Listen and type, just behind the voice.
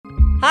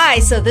Hi,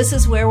 so this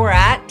is where we're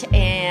at,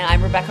 and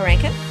I'm Rebecca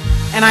Rankin.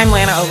 And I'm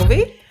Lana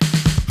Ogilvie.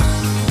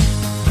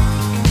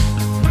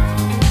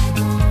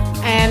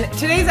 And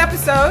today's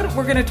episode,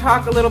 we're going to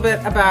talk a little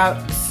bit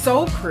about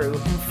soul crew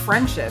and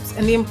friendships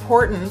and the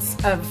importance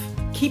of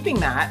keeping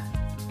that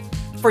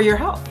for your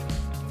health.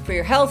 For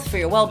your health, for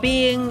your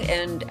well-being,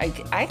 and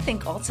I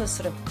think also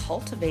sort of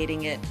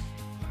cultivating it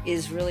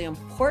is really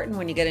important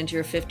when you get into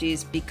your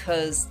 50s,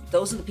 because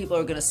those are the people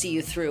who are going to see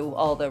you through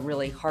all the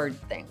really hard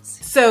things.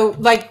 So,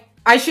 like,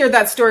 I shared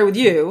that story with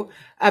you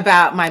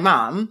about my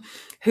mom,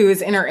 who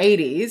is in her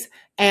 80s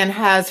and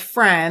has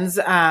friends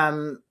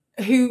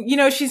who, you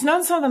know, she's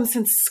known some of them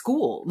since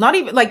school, not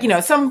even like, you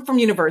know, some from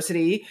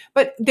university,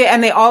 but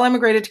they all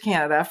immigrated to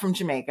Canada from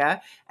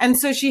Jamaica. And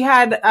so she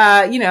had,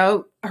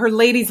 her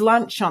ladies'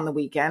 lunch on the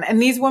weekend, and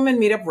these women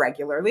meet up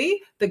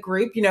regularly. The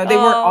group, you know, they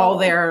weren't all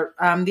there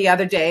the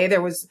other day.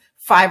 There was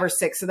 5 or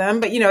 6 of them,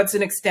 but, you know, it's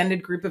an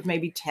extended group of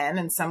maybe 10,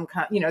 and some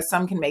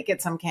can make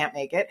it, some can't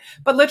make it.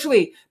 But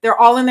literally, they're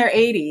all in their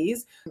 80s.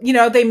 You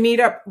know, they meet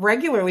up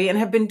regularly and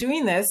have been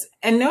doing this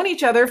and known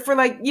each other for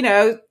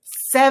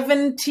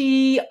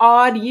 70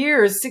 odd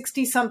years,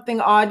 60 something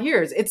odd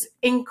years. It's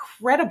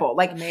incredible.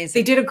 Like, amazing.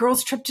 They did a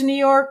girls' trip to New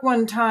York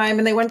one time,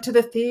 and they went to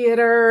the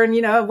theater and,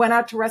 went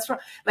out to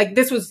restaurant. Like,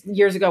 this was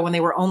years ago when they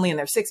were only in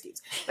their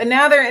 60s, but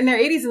now they're in their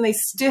 80s and they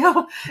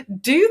still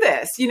do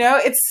this.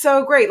 It's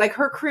so great. Like,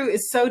 her crew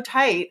is so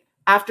tight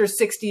after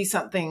 60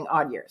 something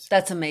odd years.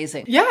 That's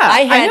amazing. Yeah,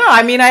 I know.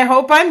 I mean, I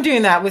hope I'm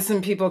doing that with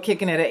some people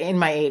kicking it in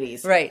my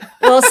 80s. Right.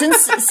 Well,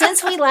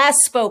 since we last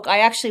spoke,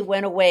 I actually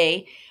went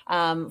away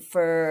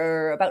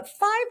for about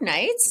 5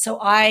 nights. So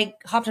I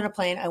hopped on a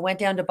plane. I went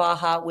down to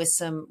Baja with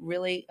some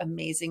really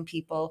amazing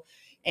people.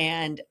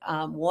 And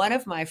one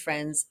of my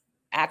friends,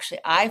 actually,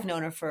 I've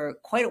known her for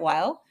quite a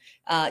while.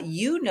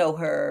 You know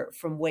her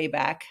from way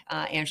back,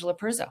 Angela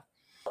Perzow.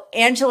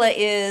 Angela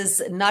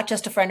is not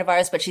just a friend of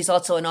ours, but she's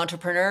also an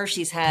entrepreneur.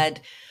 She's had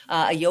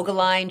a yoga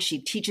line. She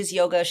teaches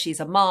yoga. She's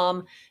a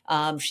mom.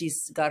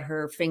 She's got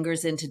her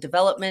fingers into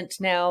development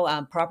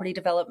now, property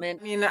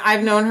development. I mean,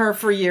 I've known her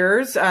for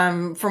years,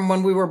 from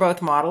when we were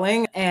both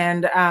modeling.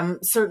 And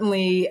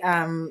certainly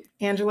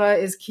Angela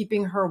is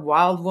keeping her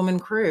wild woman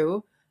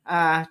crew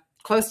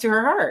close to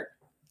her heart.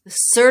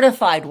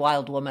 Certified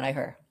wild woman, I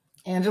heard.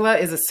 Angela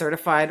is a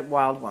certified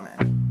wild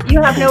woman.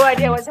 You have no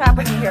idea what's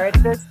happening here.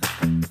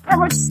 How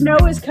much snow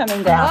is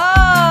coming down.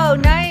 Oh,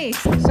 nice.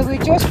 So we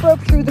just broke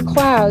through the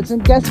clouds,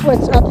 and guess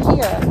what's up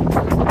here?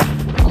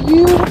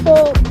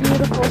 Beautiful,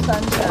 beautiful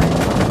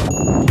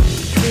sunshine.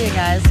 See you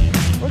guys.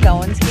 We're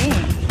going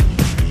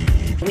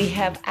skiing. We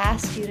have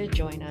asked you to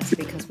join us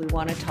because we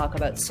want to talk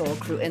about Soul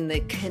Crew and the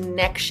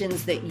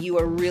connections that you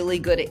are really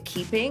good at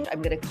keeping.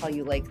 I'm going to call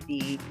you like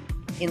the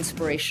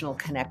inspirational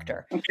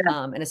connector. Okay.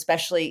 And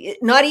especially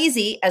not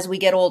easy as we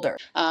get older.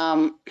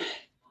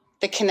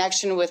 The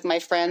connection with my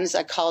friends,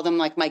 I call them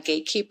like my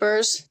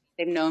gatekeepers.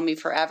 They've known me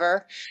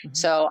forever. Mm-hmm.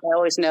 So I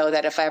always know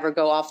that if I ever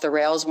go off the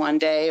rails one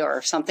day or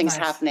if something's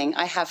happening,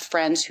 I have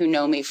friends who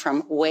know me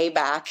from way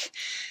back.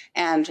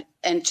 And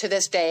to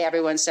this day,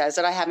 everyone says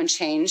that I haven't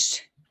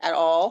changed at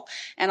all.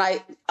 And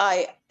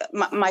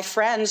my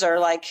friends are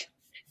like,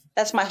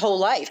 that's my whole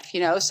life,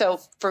 So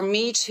for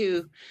me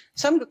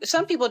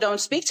some people don't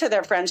speak to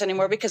their friends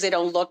anymore because they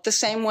don't look the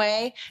same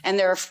way, and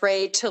they're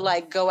afraid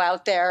to go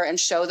out there and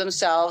show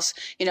themselves,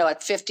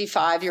 at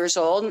 55 years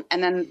old.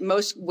 And then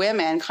most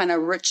women kind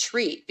of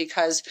retreat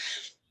because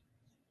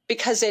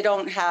they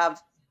don't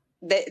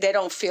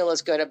feel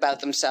as good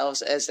about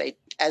themselves as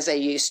they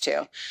used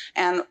to.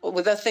 And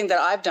the thing that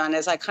I've done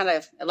is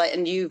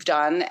and you've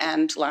done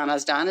and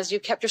Lana's done is you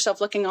kept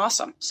yourself looking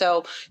awesome.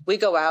 So we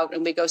go out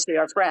and we go see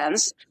our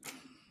friends.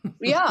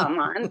 Yeah,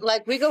 man.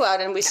 We go out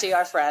and we see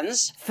our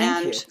friends.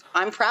 Thank you.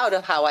 I'm proud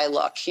of how I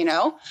look,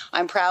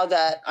 I'm proud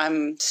that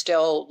I'm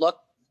still look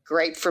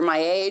great for my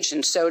age.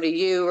 And so do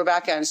you,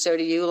 Rebecca, and so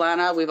do you,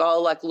 Lana. We've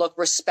all look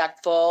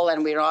respectful,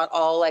 and we're not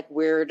all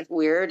weird.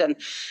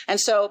 And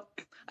so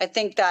I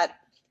think that,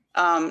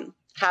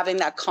 having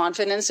that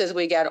confidence as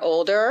we get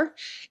older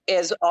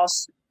is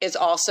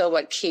also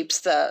what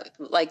keeps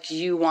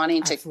you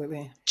wanting to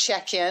Absolutely.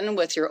 Check in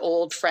with your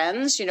old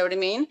friends. You know what I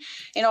mean?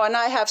 And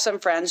I have some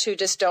friends who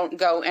just don't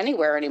go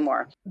anywhere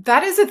anymore.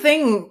 That is a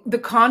thing, the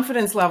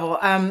confidence level.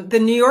 The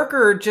New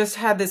Yorker just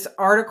had this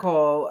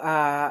article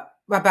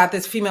about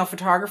this female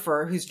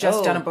photographer who's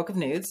just done a book of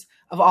nudes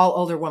of all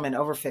older women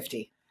over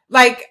 50.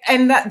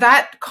 And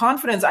that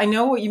confidence, I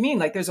know what you mean.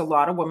 There's a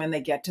lot of women,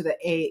 they get to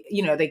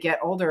they get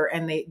older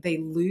and they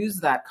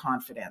lose that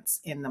confidence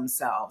in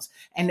themselves.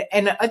 And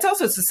it's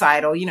also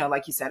societal,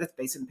 like you said, it's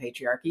based in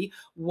patriarchy.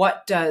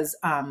 What does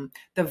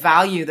the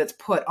value that's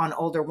put on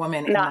older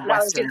women in the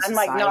Western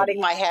society? I'm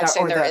nodding my head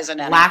saying there isn't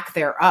any. Lack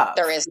thereof.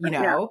 There isn't.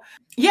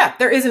 Yeah,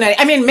 there isn't any.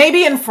 I mean,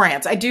 maybe in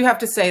France, I do have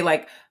to say,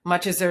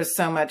 much as there's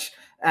so much,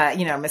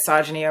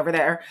 misogyny over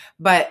there,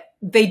 but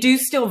they do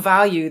still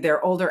value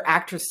their older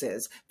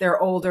actresses, their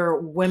older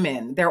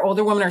women. Their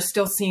older women are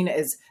still seen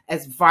as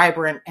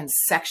vibrant and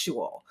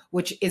sexual,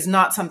 which is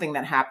not something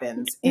that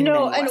happens in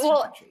No, many and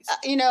Western countries.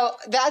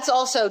 that's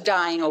also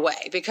dying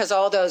away, because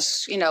all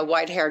those,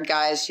 white-haired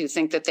guys who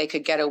think that they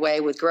could get away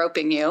with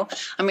groping you,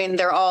 I mean,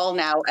 they're all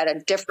now at a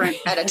different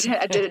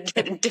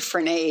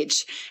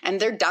age, and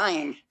they're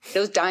dying.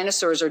 Those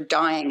dinosaurs are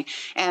dying.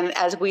 And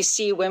as we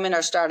see, women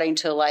are starting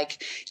to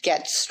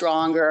get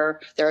stronger.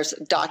 There's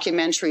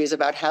documentaries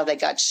about how they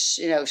got,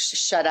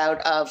 shut out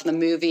of the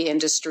movie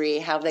industry,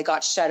 how they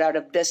got shut out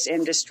of this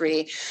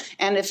industry.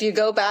 And if you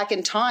go back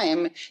in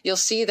time, you'll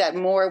see that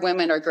more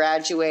women are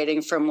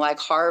graduating from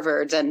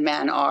Harvard than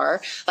men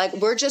are.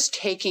 We're just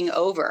taking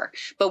over,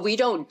 but we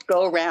don't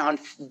go around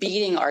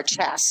beating our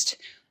chest.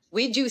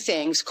 We do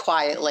things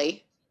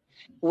quietly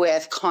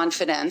with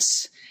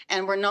confidence,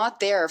 and we're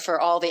not there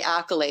for all the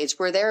accolades.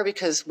 We're there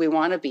because we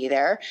want to be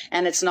there.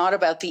 And it's not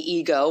about the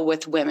ego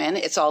with women.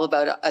 It's all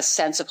about a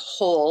sense of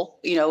whole,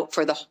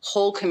 for the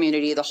whole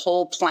community, the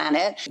whole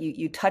planet.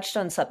 You touched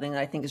on something that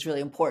I think is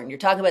really important. You're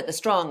talking about the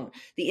strong,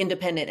 the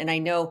independent. And I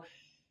know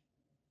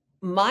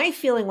my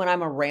feeling when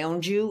I'm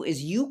around you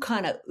is you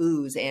kind of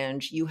ooze,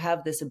 and you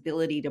have this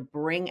ability to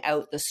bring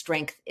out the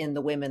strength in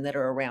the women that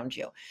are around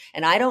you.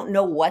 And I don't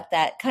know what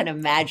that kind of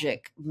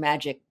magic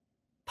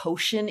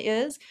potion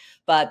is,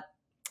 but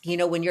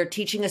when you're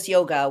teaching us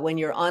yoga, when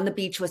you're on the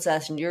beach with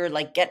us and you're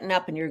getting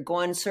up and you're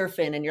going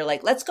surfing and you're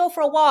let's go for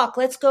a walk,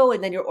 let's go.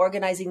 And then you're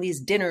organizing these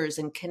dinners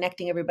and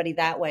connecting everybody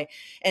that way.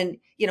 And,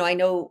 I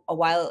know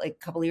a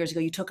couple of years ago,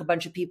 you took a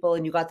bunch of people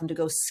and you got them to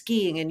go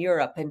skiing in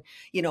Europe. And,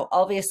 Mm-hmm.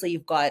 obviously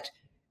you've got,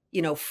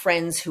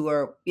 friends who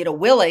are,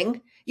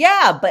 willing.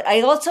 Yeah. But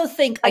I also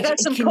think,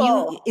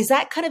 is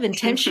that kind of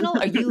intentional?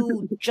 Are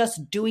you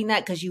just doing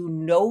that because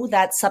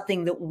that's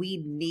something that we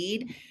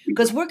need?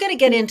 Because we're going to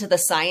get into the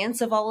science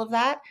of all of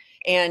that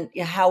and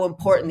how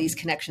important these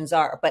connections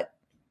are, but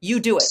you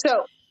do it.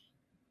 So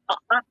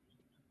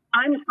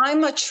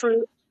I'm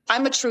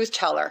a truth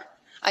teller.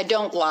 I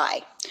don't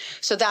lie.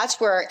 So that's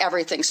where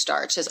everything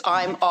starts, is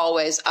I'm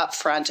always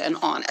upfront and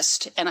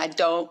honest, and I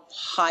don't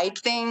hide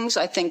things.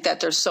 I think that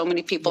there's so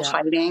many people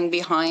hiding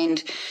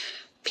behind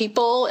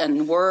people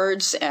and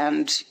words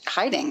and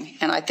hiding.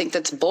 And I think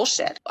that's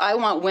bullshit. I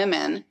want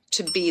women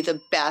to be the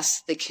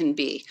best they can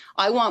be.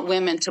 I want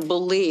women to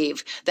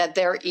believe that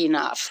they're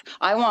enough.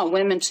 I want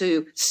women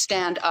to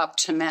stand up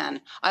to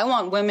men. I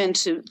want women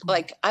to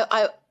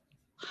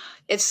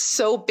it's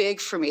so big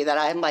for me that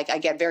I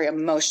get very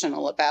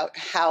emotional about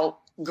how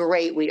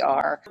great we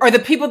are. Are the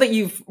people that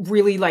you've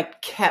really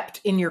kept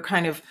in your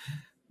kind of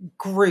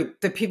group,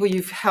 the people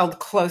you've held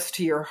close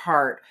to your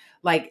heart,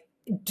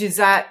 does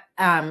that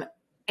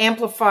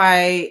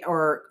amplify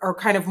or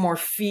kind of more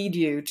feed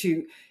you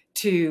to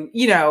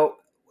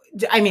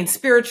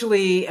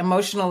spiritually,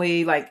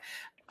 emotionally,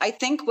 I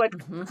think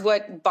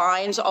what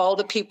binds all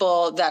the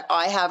people that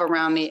I have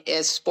around me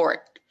is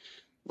sport.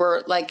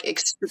 We're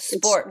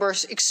we're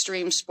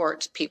extreme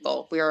sports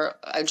people. We're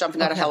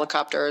jumping out of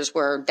helicopters.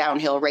 We're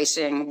downhill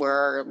racing.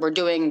 We're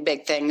doing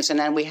big things. And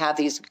then we have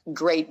these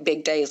great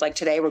big days. Like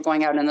today, we're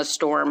going out in a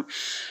storm.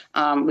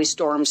 We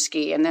storm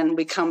ski, and then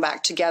we come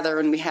back together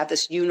and we have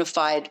this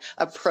unified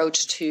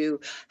approach to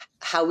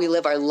how we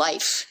live our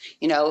life,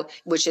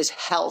 which is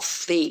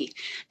healthy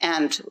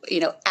and,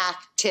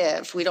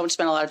 active. We don't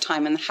spend a lot of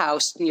time in the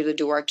house, neither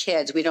do our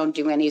kids. We don't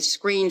do any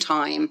screen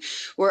time.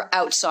 We're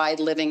outside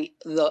living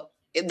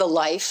the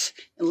life,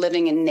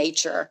 living in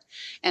nature.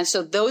 And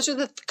so those are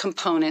the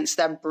components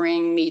that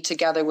bring me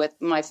together with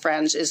my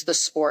friends, is the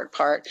sport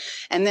part.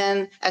 And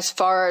then as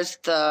far as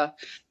the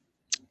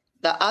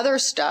other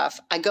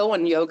stuff, I go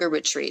on yoga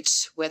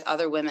retreats with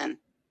other women.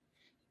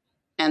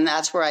 And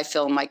that's where I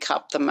fill my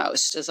cup the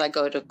most, as I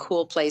go to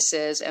cool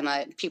places, and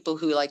people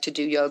who like to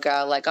do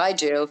yoga like I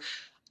do,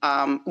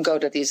 go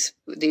to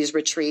these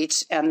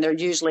retreats, and they're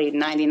usually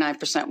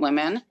 99%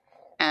 women.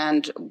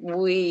 And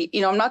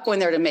I'm not going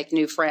there to make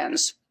new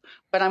friends,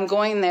 but I'm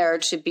going there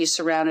to be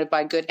surrounded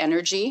by good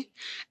energy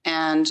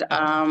and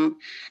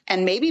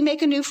maybe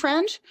make a new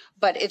friend.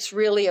 But it's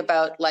really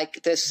about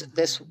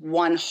this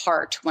one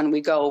heart when we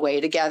go away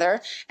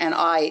together. And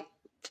I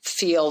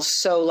feel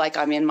so like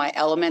I'm in my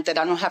element that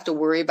I don't have to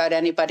worry about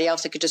anybody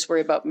else. I could just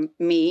worry about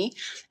me,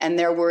 and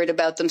they're worried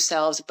about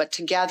themselves. But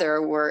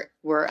together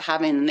we're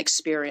having an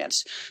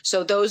experience.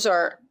 So those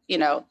are,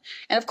 and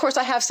of course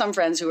I have some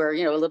friends who are,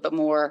 a little bit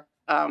more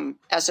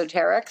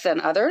esoteric than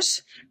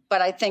others,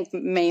 but I think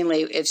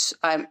mainly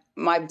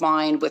my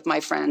bind with my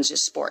friends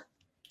is sport,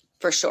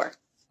 for sure.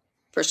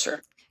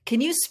 Can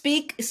you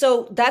speak?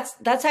 So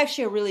that's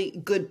actually a really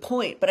good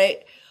point. But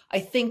I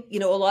think,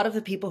 a lot of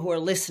the people who are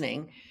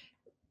listening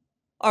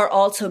are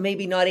also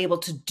maybe not able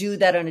to do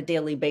that on a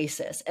daily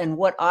basis. And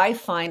what I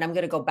find, I'm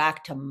going to go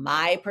back to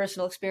my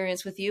personal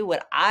experience with you.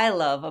 What I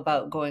love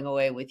about going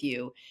away with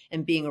you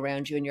and being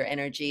around you and your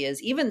energy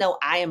is, even though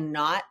I am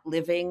not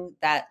living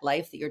that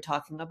life that you're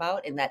talking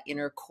about in that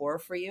inner core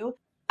for you,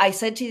 I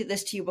said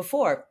this to you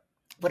before,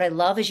 what I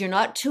love is you're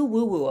not too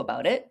woo-woo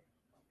about it,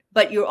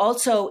 but you're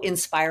also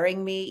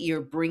inspiring me.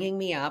 You're bringing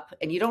me up,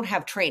 and you don't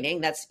have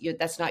training. You're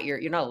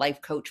not a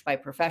life coach by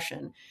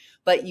profession,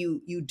 but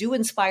you do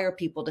inspire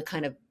people to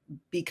kind of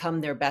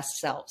become their best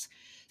selves.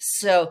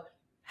 So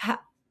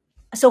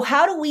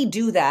how do we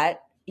do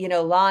that? You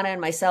know, Lana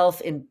and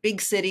myself in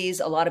big cities,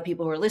 a lot of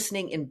people who are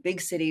listening in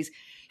big cities,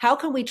 how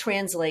can we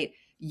translate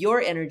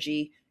your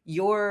energy,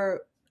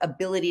 your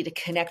ability to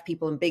connect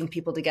people and bring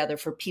people together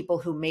for people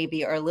who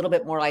maybe are a little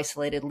bit more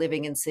isolated,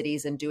 living in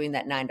cities and doing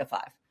that 9 to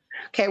 5?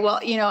 Okay.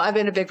 Well, you know, I've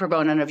been a big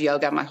proponent of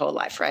yoga my whole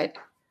life, right?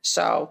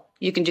 So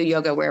you can do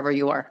yoga wherever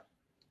you are.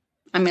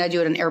 I mean, I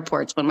do it in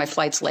airports when my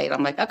flight's late.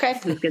 I'm like, okay,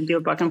 I'm going to do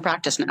a fucking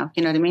practice now.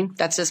 You know what I mean?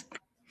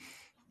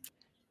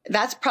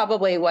 That's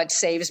probably what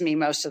saves me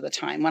most of the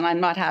time when I'm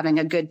not having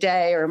a good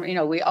day, or, you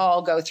know, we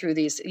all go through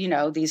these, I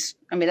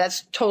mean,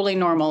 that's totally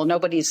normal.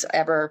 Nobody's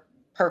ever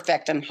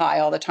perfect and high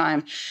all the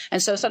time.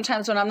 And so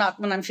sometimes when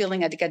I'm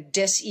feeling like a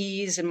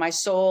dis-ease in my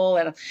soul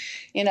and,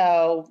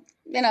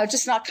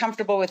 just not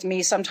comfortable with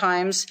me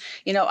sometimes,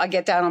 I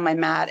get down on my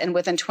mat, and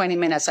within 20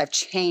 minutes, I've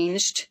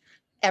changed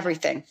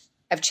everything.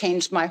 I've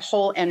changed my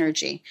whole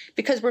energy,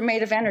 because we're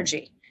made of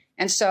energy.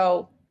 And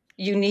so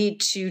you need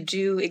to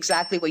do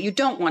exactly what you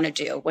don't want to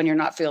do when you're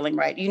not feeling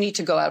right. You need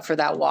to go out for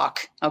that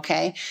walk.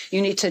 Okay.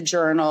 You need to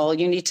journal.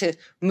 You need to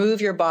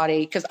move your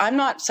body, because I'm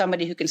not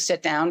somebody who can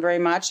sit down very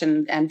much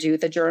and do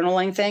the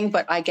journaling thing,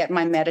 but I get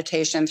my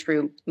meditation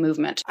through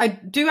movement. I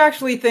do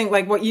actually think,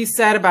 like what you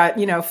said about,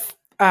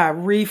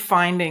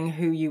 refinding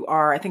who you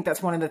are. I think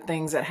that's one of the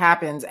things that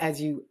happens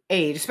as you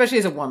age, especially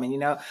as a woman,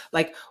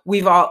 like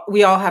we all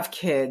have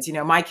kids,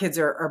 my kids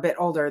are a bit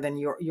older than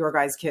your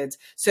guys' kids.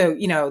 So,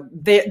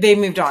 they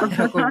moved on.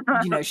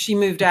 Coco, she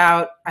moved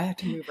out. I had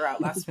to move her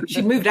out last week.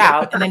 She moved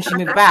out and then she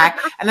moved back.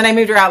 And then I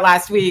moved her out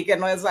last week,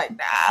 and I was like,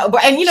 no.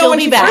 But, and when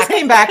she first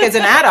came back as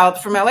an adult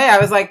from LA, I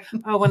was like,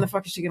 oh, when the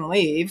fuck is she going to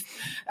leave?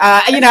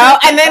 And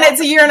then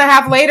it's a year and a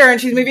half later and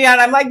she's moving out.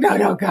 And I'm like,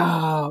 no,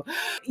 go.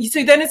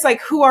 So then it's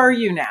like, who are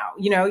you now?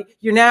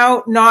 You're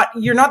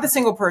not the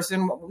single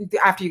person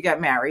after you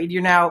get married.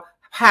 You're now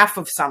half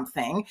of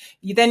something.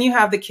 Then you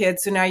have the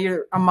kids. So now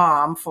you're a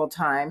mom full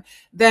time.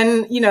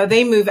 Then,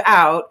 they move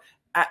out,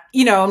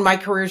 and my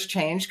career's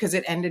changed because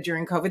it ended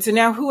during COVID. So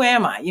now who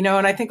am I?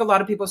 And I think a lot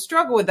of people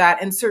struggle with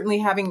that. And certainly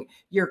having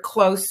your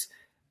close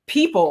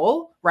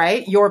people,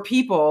 right? Your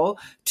people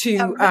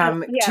to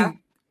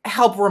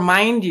help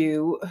remind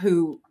you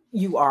who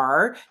you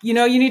are, you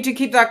need to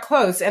keep that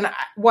close. And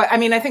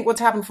I think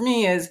what's happened for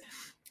me is,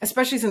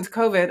 especially since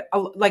COVID,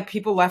 like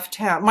people left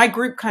town, my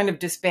group kind of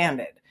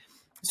disbanded.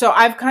 So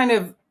I've kind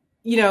of,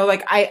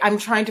 I'm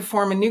trying to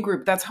form a new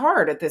group. That's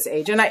hard at this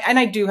age. And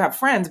I do have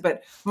friends,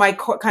 but my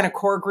kind of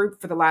core group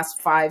for the last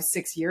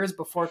 5-6 years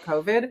before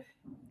COVID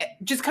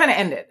just kind of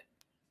ended.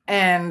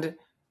 And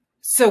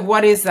so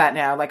what is that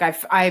now? Like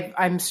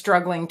I'm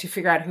struggling to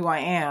figure out who I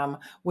am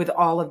with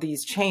all of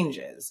these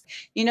changes.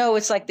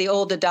 It's like the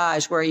old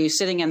adage where you're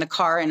sitting in the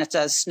car and it's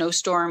a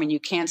snowstorm and you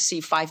can't see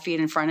 5 feet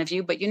in front of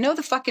you, but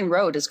the fucking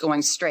road is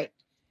going straight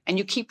and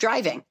you keep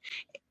driving.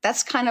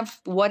 That's kind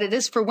of what it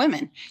is for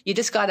women. You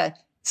just got to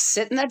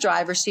sit in that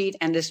driver's seat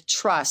and just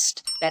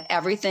trust that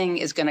everything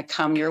is going to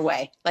come your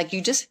way. Like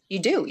you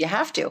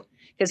have to.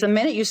 Because the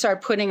minute you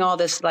start putting all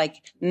this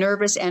like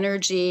nervous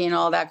energy and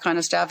all that kind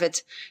of stuff,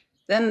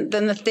 then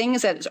the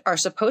things that are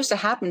supposed to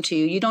happen to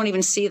you, you don't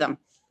even see them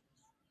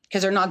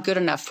because they're not good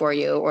enough for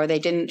you, or they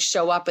didn't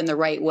show up in the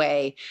right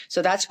way.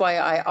 So that's why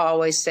I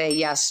always say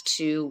yes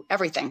to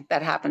everything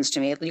that happens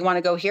to me. You want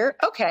to go here?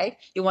 Okay.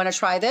 You want to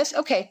try this?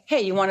 Okay. Hey,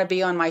 you want to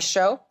be on my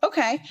show?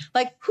 Okay.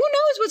 Like, who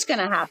knows what's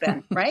going to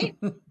happen, right?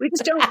 We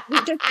just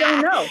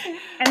don't know.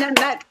 And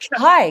then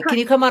hi, can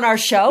you come on our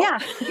show?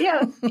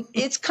 Yeah.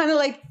 It's kind of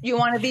like you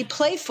want to be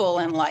playful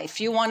in life.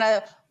 You want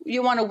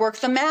to work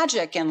the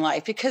magic in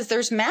life because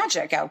there's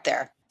magic out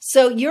there.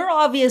 So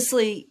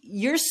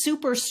you're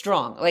super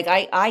strong. Like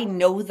I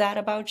know that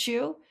about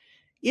you.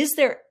 Is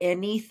there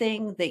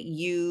anything that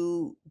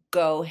you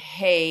go,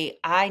 hey,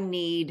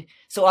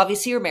 so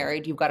obviously you're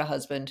married, you've got a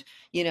husband,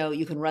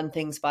 you can run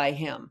things by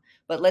him,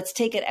 but let's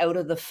take it out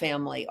of the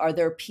family. Are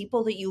there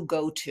people that you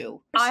go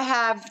to? I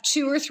have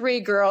 2 or 3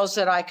 girls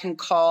that I can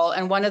call.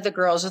 And one of the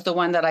girls is the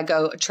one that I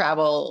go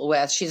travel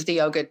with. She's the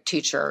yoga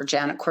teacher,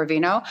 Janet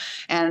Corvino.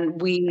 And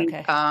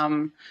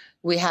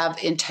we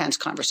have intense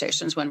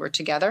conversations when we're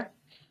together.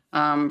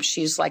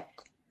 She's like,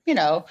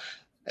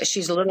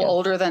 she's a little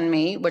older than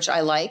me, which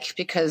I like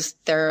because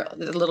they're a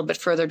little bit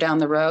further down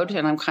the road.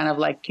 And I'm kind of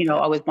like,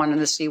 always wanting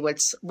to see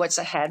what's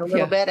ahead a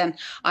little bit. And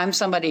I'm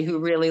somebody who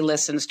really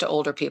listens to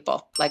older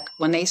people. Like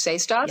when they say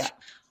stuff,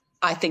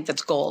 I think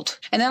that's gold.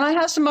 And then I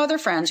have some other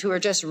friends who are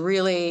just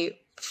really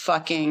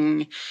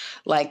fucking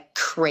like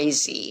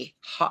crazy.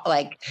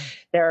 Like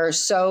they're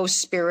so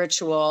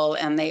spiritual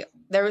and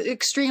they're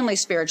extremely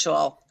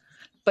spiritual,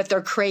 but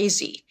they're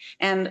crazy.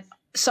 And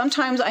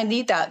sometimes I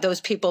need those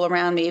people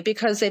around me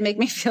because they make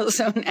me feel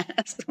so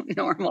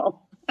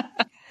normal.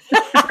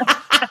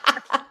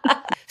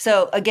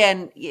 So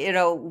again,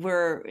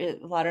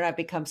 Lana and I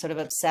become sort of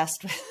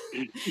obsessed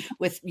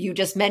with you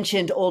just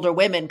mentioned older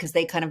women because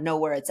they kind of know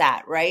where it's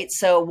at, right?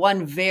 So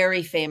one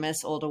very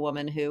famous older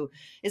woman who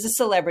is a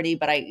celebrity,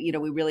 but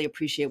we really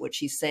appreciate what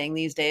she's saying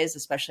these days,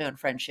 especially on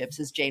friendships,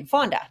 is Jane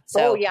Fonda.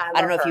 So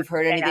I don't know if you've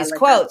heard any of these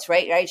quotes,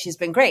 right? She's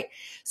been great.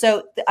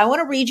 So I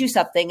want to read you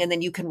something and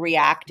then you can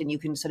react and you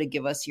can sort of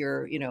give us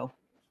your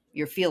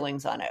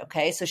feelings on it.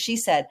 Okay. So she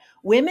said,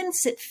 women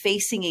sit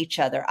facing each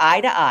other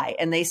eye to eye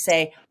and they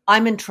say,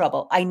 I'm in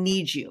trouble. I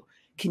need you.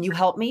 Can you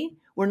help me?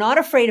 We're not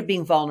afraid of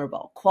being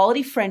vulnerable.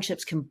 Quality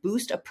friendships can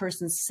boost a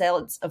person's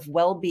sense of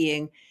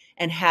well-being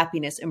and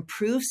happiness,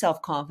 improve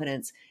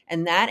self-confidence,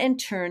 and that in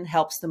turn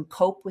helps them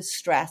cope with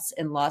stress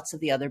and lots of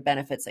the other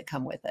benefits that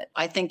come with it.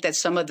 I think that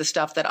some of the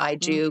stuff that I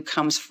do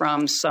comes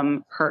from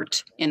some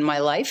hurt in my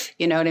life.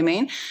 You know what I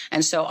mean?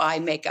 And so I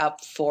make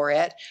up for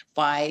it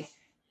by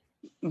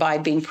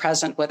being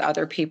present with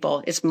other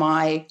people. It's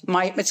my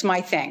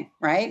thing,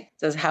 right?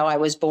 That's how I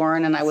was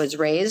born and I was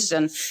raised.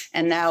 And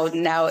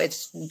now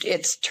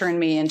it's turned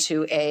me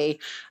into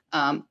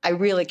I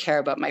really care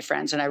about my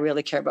friends and I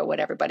really care about what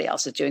everybody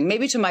else is doing,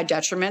 maybe to my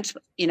detriment,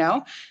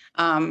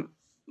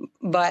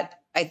 but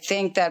I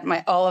think that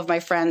all of my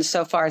friends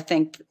so far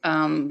think,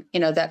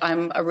 that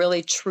I'm a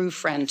really true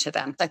friend to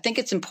them. I think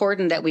it's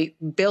important that we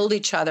build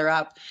each other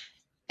up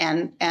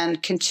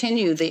and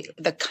continue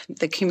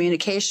the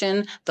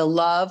communication, the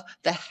love,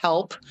 the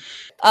help.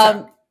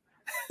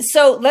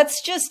 So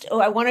let's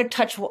I want to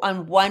touch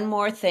on one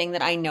more thing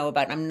that I know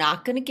about. I'm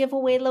not going to give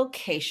away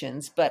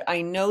locations, but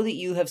I know that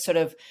you have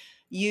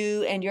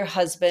you and your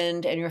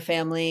husband and your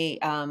family,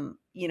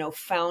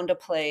 found a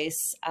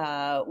place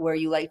where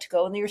you like to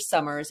go in your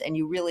summers and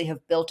you really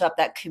have built up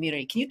that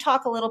community. Can you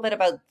talk a little bit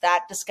about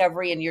that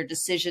discovery and your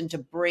decision to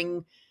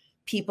bring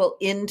people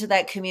into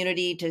that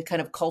community to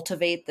kind of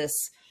cultivate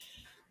this,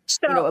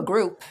 a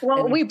group?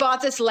 Well, we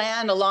bought this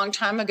land a long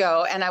time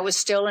ago and I was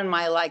still in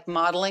my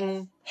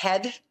modeling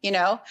head,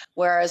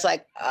 where I was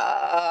like,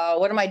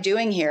 what am I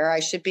doing here?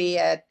 I should be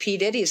at P.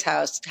 Diddy's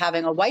house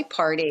having a white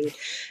party.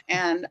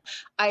 And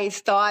I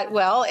thought,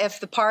 well,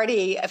 if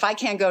I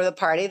can't go to the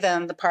party,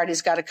 then the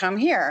party's got to come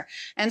here.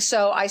 And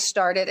so I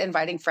started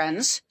inviting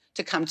friends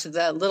to come to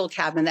the little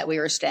cabin that we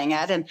were staying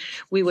at, and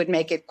we would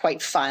make it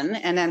quite fun.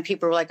 And then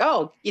people were like,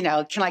 oh,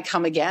 can I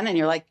come again? And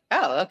you're like,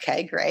 oh,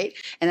 okay, great.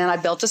 And then I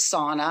built a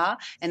sauna,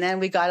 and then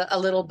we got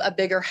a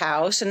bigger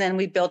house, and then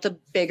we built a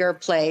bigger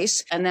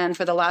place. And then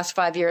for the last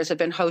 5 years, I've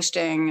been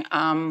hosting,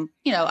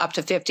 up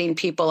to 15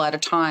 people at a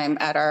time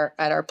at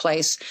our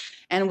place.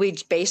 And we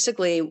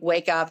basically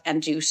wake up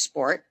and do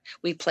sport.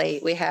 We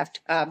have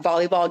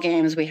volleyball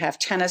games, we have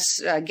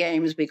tennis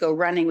games, we go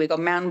running, we go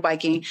mountain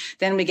biking.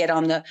 Then we get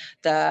on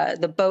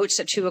the boats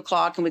at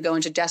 2:00 and we go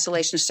into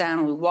Desolation Sound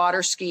and we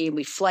water ski and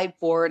we flight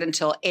board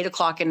until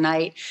 8:00 at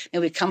night.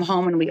 And we come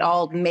home and we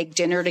all make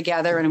dinner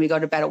together and we go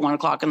to bed at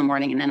 1:00 in the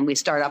morning and then we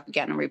start up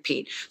again and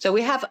repeat. So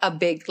we have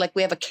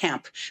we have a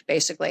camp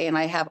basically. And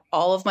I have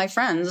all of my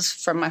friends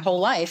from my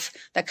whole life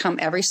that come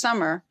every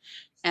summer.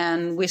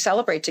 And we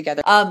celebrate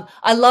together.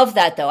 I love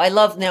that though.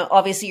 Now,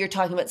 obviously you're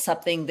talking about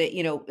something that,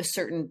 a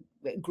certain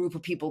group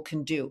of people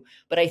can do.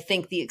 But I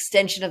think the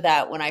extension of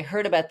that, when I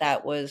heard about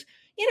that was,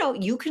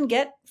 you can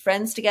get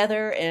friends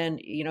together and,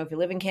 if you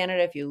live in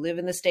Canada, if you live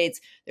in the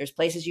States, there's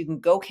places you can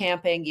go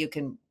camping. You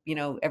can,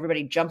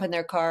 everybody jump in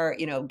their car,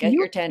 get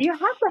your tent, you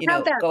have to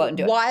have that go out and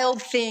do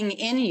wild thing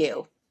in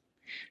you.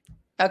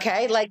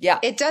 Okay.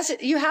 It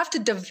doesn't, you have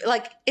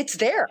to, it's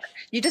there.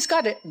 You just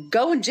got to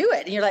go and do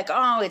it. And you're like,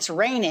 oh, it's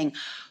raining.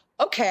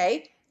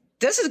 Okay.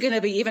 This is going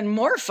to be even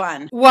more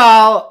fun.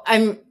 Well,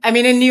 in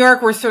New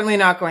York, we're certainly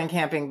not going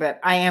camping, but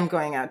I am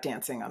going out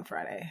dancing on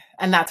Friday.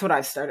 And that's what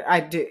I've started.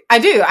 I do.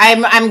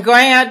 I'm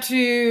going out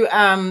to,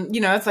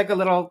 it's like a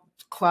little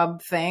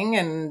club thing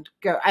and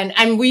go.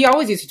 And we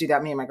always used to do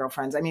that, me and my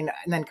girlfriends. And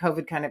then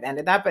COVID kind of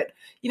ended that, but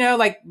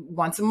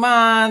once a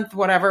month,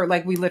 whatever,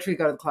 we literally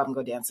go to the club and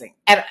go dancing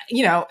and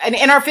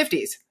in our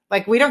 50s,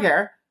 we don't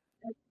care.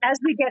 As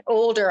we get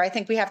older, I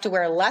think we have to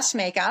wear less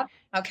makeup.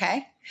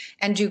 Okay.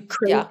 And do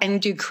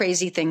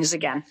crazy things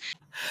again.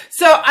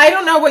 So I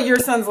don't know what your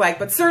son's like,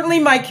 but certainly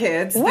my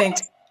kids think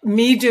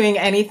me doing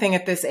anything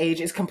at this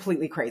age is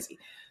completely crazy.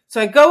 So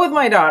I go with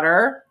my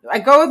daughter.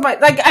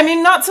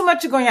 Not so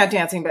much to going out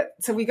dancing, but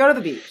so we go to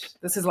the beach.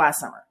 This is last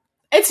summer.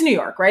 It's New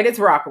York, right? It's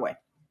Rockaway.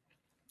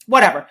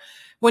 Whatever.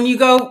 When you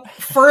go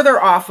further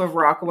off of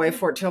Rockaway,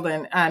 Fort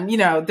Tilden,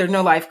 there's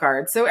no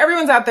lifeguards. So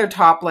everyone's out there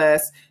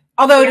topless,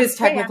 although it is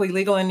technically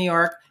legal in New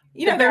York.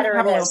 They're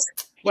having a little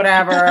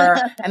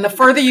whatever. And the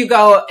further you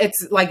go,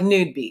 it's like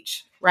nude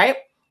beach, right?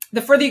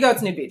 The further you go,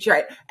 it's nude beach,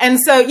 right? And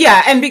so,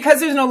 and because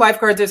there's no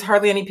lifeguards, there's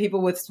hardly any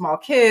people with small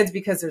kids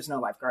because there's no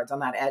lifeguards on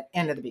that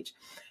end of the beach.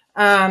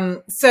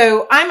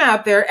 So I'm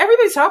out there,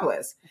 everybody's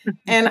topless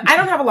and I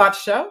don't have a lot to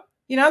show,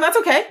 and that's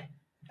okay.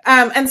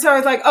 And so I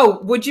was like, oh,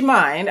 would you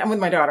mind? I'm with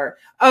my daughter.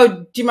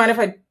 Oh, do you mind if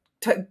I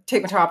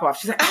take my top off?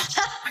 She's like,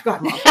 oh my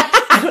God, Mom,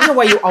 I don't know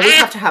why you always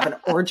have to have an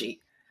orgy.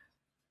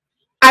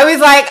 I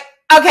was like,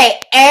 okay,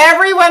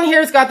 everyone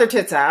here's got their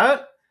tits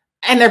out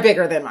and they're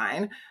bigger than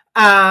mine.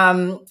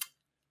 Mine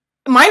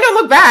don't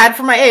look bad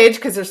for my age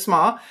because they're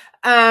small.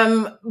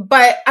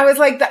 But I was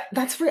like,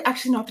 that's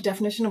actually not the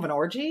definition of an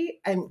orgy.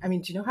 I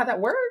mean, do you know how that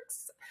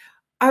works?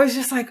 I was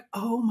just like,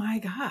 oh my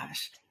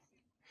gosh.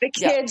 The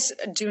kids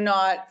do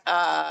not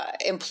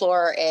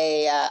implore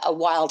a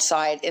wild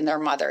side in their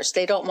mothers.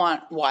 They don't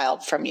want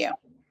wild from you.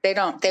 They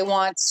don't. They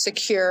want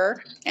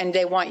secure, and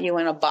they want you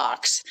in a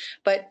box.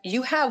 But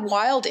you have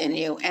wild in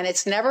you, and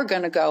it's never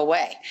going to go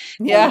away.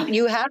 Yeah. And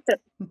you have to.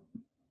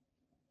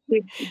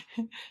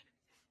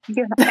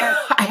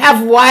 I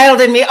have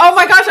wild in me. Oh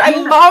my gosh, I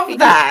love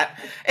that.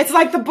 It's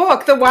like the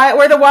book,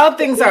 where the wild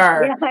things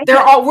are.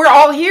 We're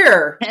all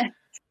here.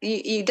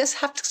 You just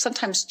have to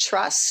sometimes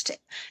trust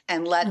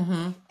and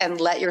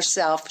let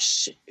yourself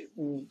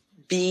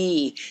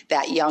be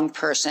that young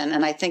person.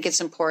 And I think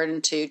it's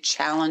important to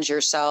challenge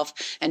yourself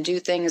and do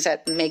things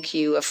that make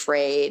you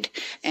afraid.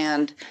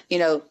 And,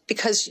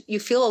 because you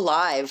feel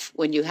alive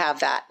when you have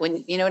that,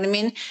 you know what I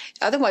mean?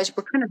 Otherwise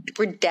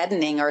we're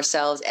deadening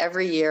ourselves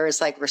every year. It's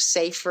like we're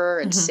safer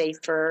and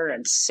safer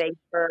and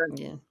safer.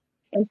 Yeah.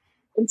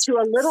 Into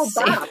a little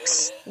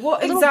box. Well,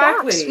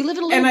 exactly. Box. We live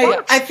in a little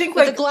box. I think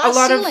with like a glass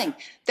ceiling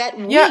that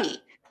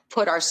we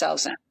put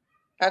ourselves in.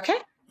 Okay.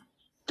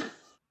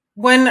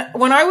 When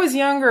I was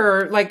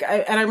younger, and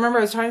I remember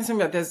I was talking to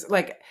somebody about this,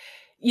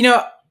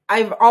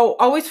 I've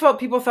always felt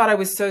people thought I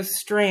was so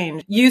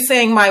strange. You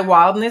saying my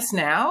wildness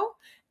now,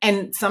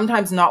 and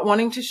sometimes not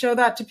wanting to show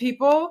that to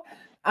people,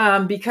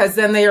 because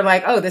then they are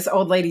like, oh, this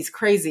old lady's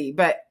crazy.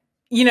 But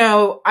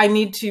I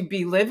need to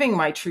be living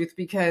my truth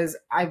because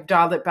I've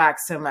dialed it back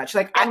so much.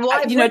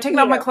 Taking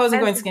off my clothes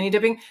and going skinny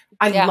dipping.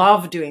 I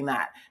love doing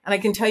that. And I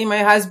can tell you my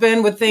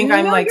husband would think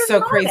I'm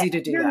so crazy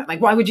to do that.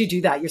 Like, why would you do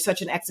that? You're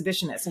such an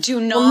exhibitionist. Do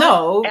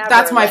not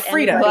that's my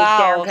freedom.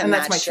 Wow. And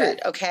that's my truth.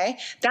 Okay.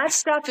 That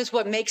stuff is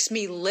what makes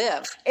me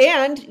live.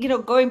 And,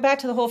 going back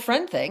to the whole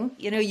friend thing,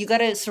 you got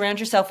to surround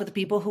yourself with the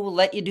people who will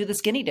let you do the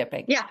skinny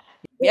dipping. Yeah.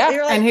 Yeah.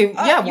 Like, and who,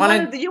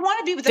 you want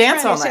to be with a friend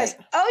who says,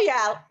 oh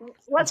yeah,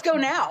 let's go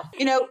now.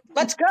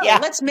 Let's go. Yeah.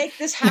 Let's make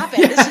this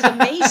happen. This is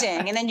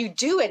amazing. And then you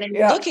do it and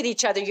you look at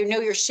each other,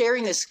 you're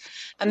sharing this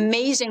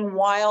amazing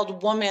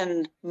wild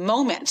woman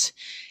moment.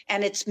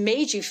 And it's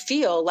made you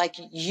feel like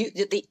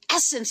the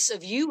essence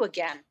of you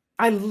again.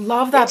 I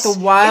love that, the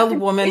wild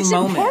woman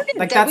moment.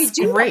 That's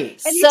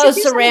great. So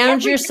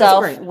surround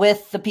yourself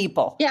with the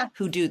people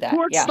who do that.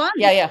 Who are fun.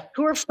 Yeah.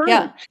 Who are fun.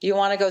 Yeah. You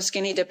want to go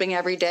skinny dipping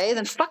every day?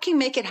 Then fucking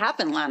make it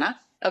happen, Lana.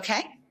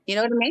 Okay? You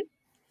know what I mean?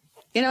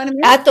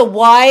 At the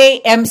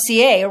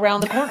YMCA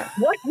around the corner.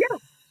 What? Yeah.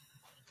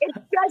 It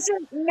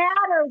doesn't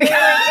matter where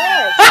it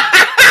is.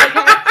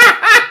 Okay?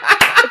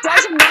 It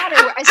doesn't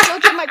matter. I still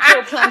do my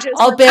cold plunges.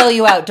 I'll bail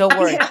you out. Don't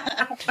worry.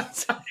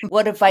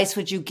 What advice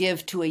would you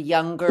give to a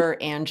younger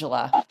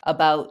Angela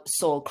about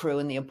Soul Crew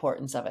and the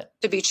importance of it?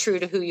 To be true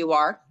to who you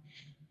are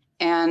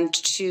and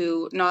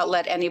to not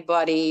let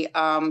anybody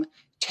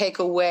take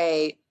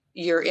away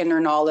your inner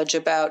knowledge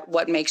about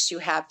what makes you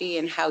happy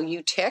and how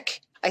you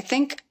tick. I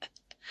think,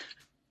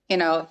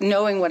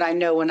 knowing what I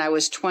know when I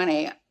was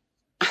 20,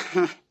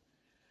 a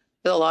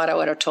lot I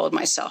would have told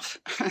myself.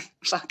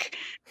 Fuck.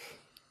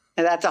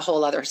 And that's a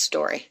whole other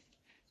story.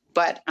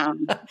 But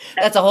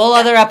that's a whole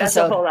other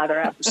episode. That's a whole other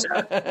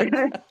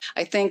episode.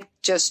 I think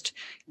just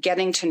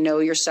getting to know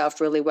yourself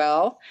really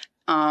well,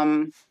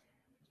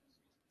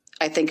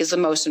 I think is the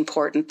most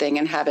important thing,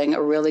 and having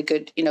a really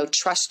good,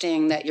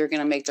 trusting that you're going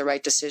to make the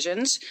right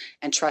decisions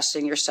and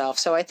trusting yourself.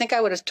 So I think I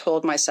would have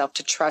told myself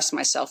to trust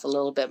myself a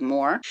little bit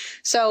more.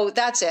 So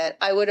that's it.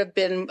 I would have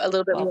been a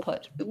little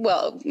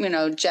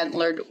bit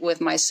gentler with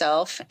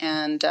myself.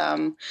 And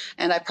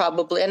I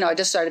probably, I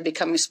just started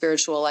becoming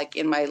spiritual like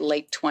in my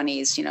late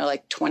 20s,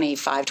 like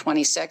 25,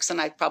 26.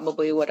 And I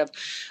probably would have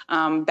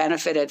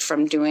benefited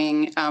from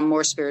doing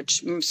more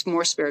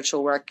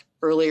spiritual work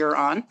earlier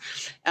on.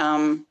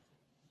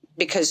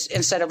 Because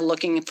instead of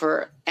looking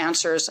for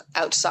answers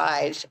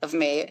outside of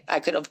me, I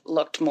could have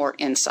looked more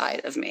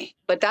inside of me.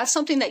 But that's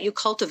something that you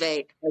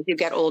cultivate as you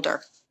get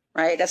older,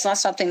 right? That's not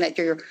something that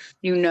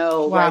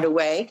right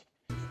away.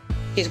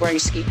 He's wearing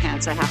ski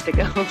pants. I have to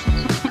go.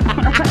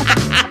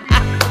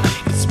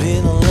 It's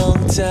been a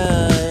long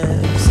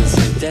time since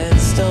we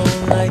danced all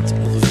night,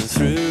 moving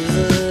through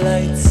the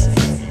lights.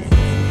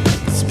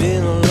 It's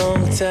been a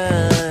long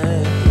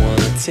time.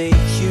 Wanna take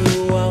you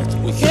out.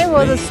 Okay,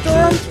 well, the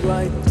storm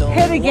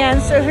hit again,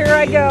 so here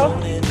I go.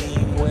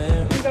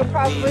 I'm go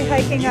probably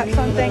hiking up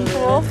something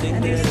cool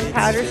and do some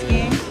powder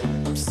skiing.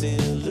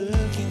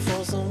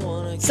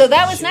 So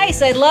that was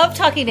nice. I love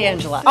talking to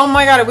Angela. Oh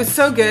my God, it was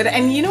so good.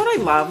 And you know what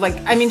I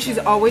love? She's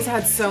always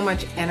had so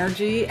much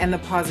energy and the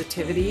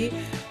positivity.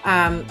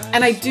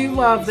 And I do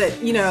love that,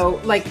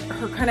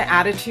 her kind of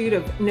attitude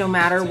of no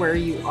matter where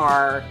you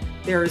are,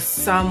 there is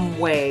some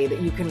way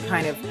that you can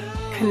kind of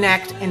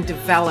connect and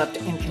develop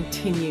and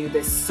continue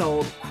this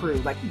soul crew.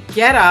 Like,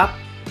 get up,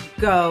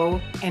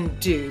 go, and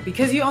do,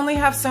 because you only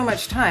have so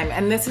much time.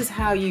 And this is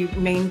how you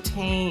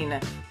maintain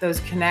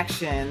those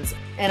connections.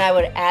 And I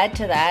would add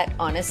to that,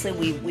 honestly,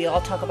 we all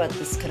talk about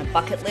this kind of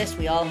bucket list.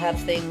 We all have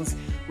things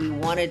we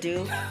want to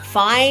do,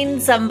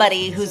 find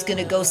somebody who's going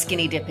to go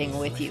skinny dipping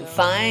with you.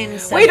 Find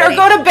somebody. Wait, or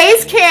go to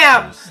base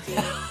camp.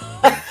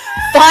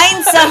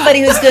 Find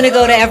somebody who's going to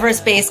go to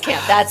Everest Base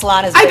Camp. That's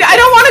Lana's. I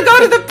don't want to go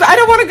to the. I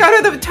don't want to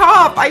go to the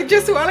top. I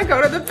just want to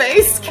go to the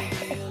base camp.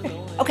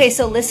 Okay,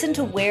 so listen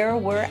to where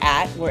we're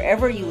at,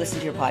 wherever you listen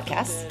to your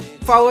podcasts.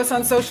 Follow us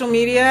on social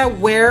media,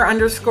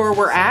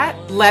 where_we're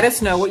at. Let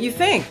us know what you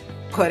think.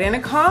 Put in a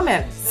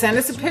comment. Send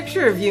us a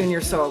picture of you and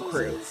your soul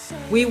crew.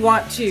 We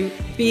want to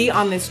be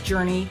on this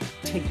journey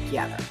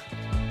together.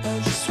 I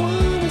just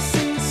want